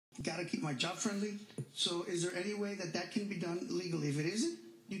got to keep my job friendly. So is there any way that that can be done legally? If it isn't,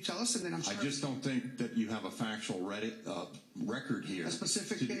 you tell us, and then I'm sorry. I just don't think that you have a factual record here. A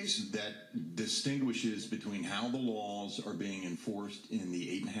specific case? That distinguishes between how the laws are being enforced in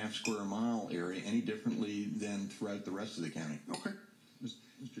the 8.5 square mile area any differently than throughout the rest of the county. Okay.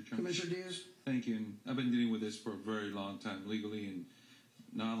 Mr. Chairman. Commissioner Diaz? Thank you. And I've been dealing with this for a very long time, legally and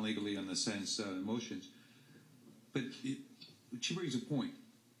non-legally in the sense motions. But she brings a point.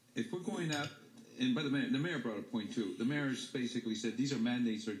 If we're going out, and by the mayor brought a point too. The mayor basically said these are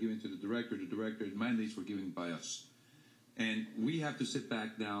mandates that are given to the director. The director mandates were given by us, and we have to sit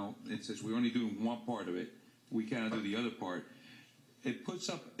back now and says we're only doing one part of it. We cannot do the other part. It puts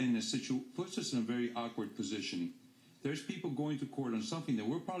us in a very awkward positioning. There's people going to court on something that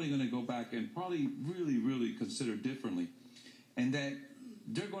we're probably going to go back and probably really consider differently, and that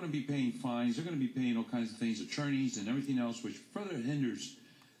they're going to be paying fines. They're going to be paying all kinds of things, attorneys and everything else, which further hinders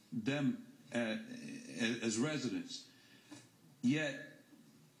them as residents. Yet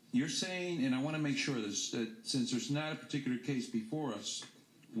you're saying, and I want to make sure that since there's not a particular case before us,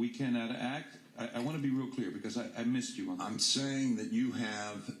 we cannot act. I want to be real clear because I missed you on that. I'm saying that you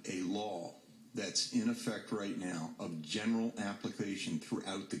have a law that's in effect right now of general application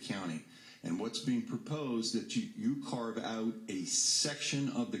throughout the county. And what's being proposed that you carve out a section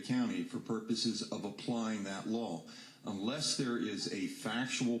of the county for purposes of applying that law. Unless there is a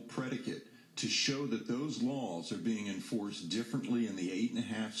factual predicate to show that those laws are being enforced differently in the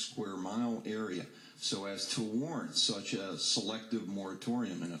 8.5 square mile area so as to warrant such a selective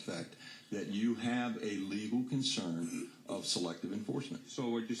moratorium in effect, that you have a legal concern of selective enforcement. So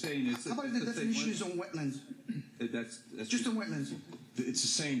what you're saying is... How about the definition is on wetlands? That's just on wetlands. It's the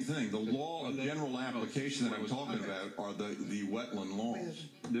same thing. The law of general application that I'm talking about are the wetland laws.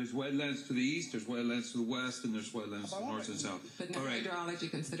 There's wetlands to the east, there's wetlands to the west, and there's wetlands to the north and south. But no hydrology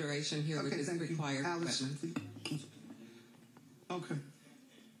consideration here, which is required. Alice, okay.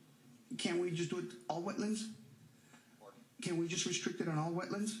 Can't we just do it all wetlands? Can we just restrict it on all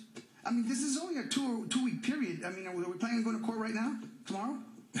wetlands? I mean, this is only a two-week period. I mean, are we planning on going to court right now? Tomorrow?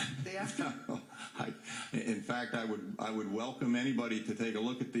 Day after? In fact, I would welcome anybody to take a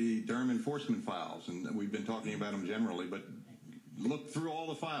look at the Durham enforcement files, and we've been talking about them generally, but look through all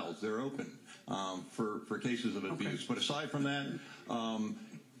the files. They're open for cases of abuse. Okay. But aside from that,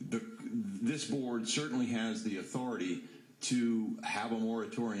 this board certainly has the authority to have a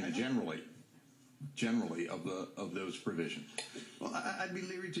moratorium generally of those provisions. Well, I'd be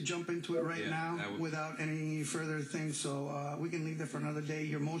leery to jump into it right now without any further things, so we can leave that for another day.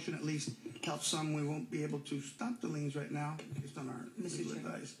 Your motion at least helps some. We won't be able to stop the liens right now based on our legal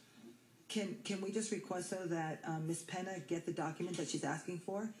advice. Can we just request, though, that Ms. Pena get the document that she's asking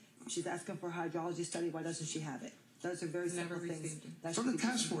for? She's asking for a hydrology study. Why doesn't she have it? Those are very simple things. From the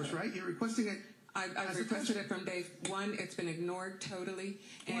task force, right? You're requesting it. I've requested it from day one. It's been ignored totally.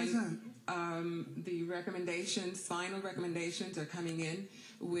 Why is that? The recommendations, final recommendations, are coming in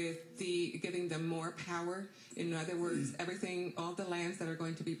with giving them more power. In other words, everything, all the lands that are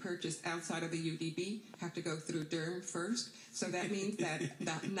going to be purchased outside of the UDB have to go through Durham first. So that means that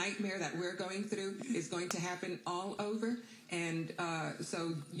the nightmare that we're going through is going to happen all over. And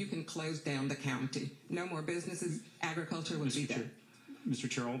so you can close down the county. No more businesses. Agriculture will be there. Mr.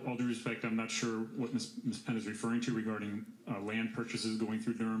 Chair, all due respect, I'm not sure what Ms. Penn is referring to regarding land purchases going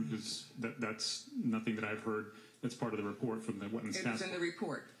through Durham. That's nothing that I've heard. That's part of the report from the Wetlands Task Force. It was in the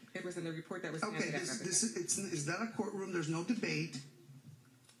report. It was in the report that was okay. Is that a courtroom? There's no debate.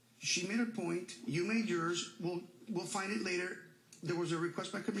 She made her point. You made yours. We'll find it later. There was a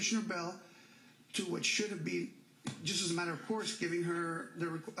request by Commissioner Bell to what should have been, just as a matter of course, giving her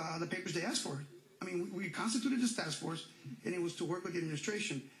the papers they asked for. I mean, we constituted this task force, and it was to work with the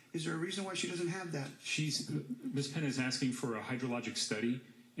administration. Is there a reason why she doesn't have that? Ms. Penn is asking for a hydrologic study,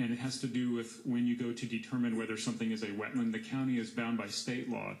 and it has to do with when you go to determine whether something is a wetland. The county is bound by state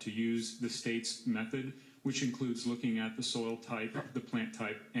law to use the state's method, which includes looking at the soil type, the plant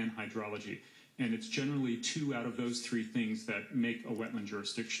type, and hydrology. And it's generally 2 out of those 3 things that make a wetland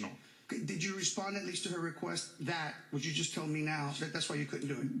jurisdictional. Did you respond at least to her request which you just told me now, that's why you couldn't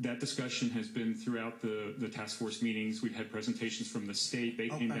do it? That discussion has been throughout the task force meetings. We've had presentations from the state. They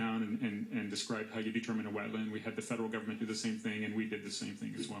came down and described how you determine a wetland. We had the federal government do the same thing, and we did the same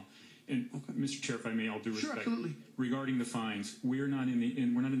thing as well. And Mr. Chair, if I may, all due respect, absolutely. Regarding the fines, we're not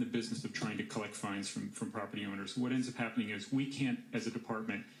in the business of trying to collect fines from property owners. What ends up happening is we can't, as a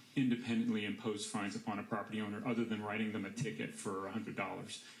department, independently impose fines upon a property owner other than writing them a ticket for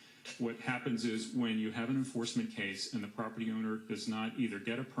 $100. What happens is when you have an enforcement case and the property owner does not either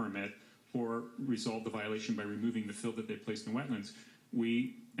get a permit or resolve the violation by removing the fill that they placed in wetlands,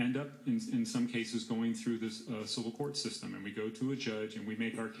 we end up in some cases going through this civil court system, and we go to a judge and we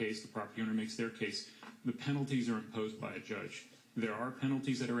make our case, the property owner makes their case. The penalties are imposed by a judge. There are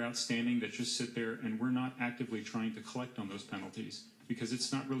penalties that are outstanding that just sit there, and we're not actively trying to collect on those penalties because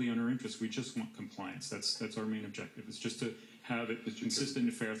it's not really in our interest. We just want compliance. That's our main objective. It's just to have it consistent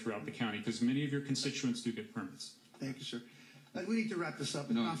and fair throughout the county, because many of your constituents do get permits. Thank you, sir. We need to wrap this up.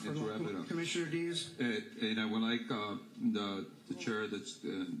 No, let's wrap it up. Commissioner Diaz. And I would like the chair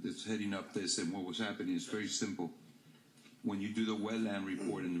that's heading up this, and what was happening is very simple. When you do the wetland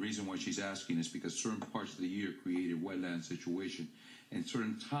report, and the reason why she's asking is because certain parts of the year create a wetland situation, and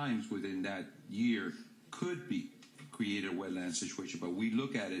certain times within that year could be created a wetland situation, but we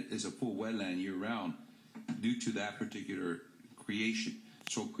look at it as a full wetland year-round due to that particular creation.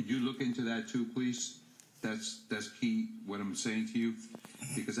 So could you look into that too, please? That's key, what I'm saying to you,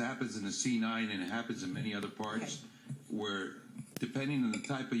 because it happens in the C9 and it happens in many other parts where, depending on the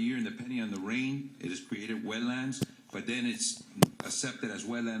type of year and depending on the rain, it has created wetlands, but then it's accepted as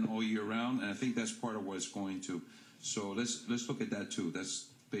wetland all year round, and I think that's part of what it's going to. So let's look at that too. That's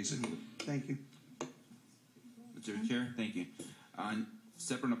basically. Thank you. Mr. Chair, thank you.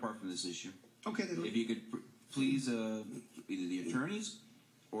 Separate and apart from this issue, Okay, then. if you could please, either the attorneys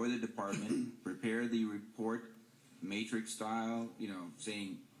or the department prepare the report, matrix style,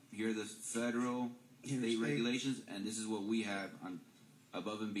 saying here are the federal, state regulations, and this is what we have on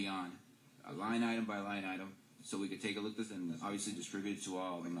above and beyond, a line item by line item, so we could take a look at this and obviously distribute it to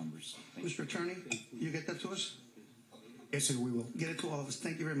all the members. Thank you. Mr. Attorney, you get that to us? Yes, sir, we will. Get it to all of us.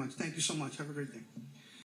 Thank you very much. Thank you so much. Have a great day.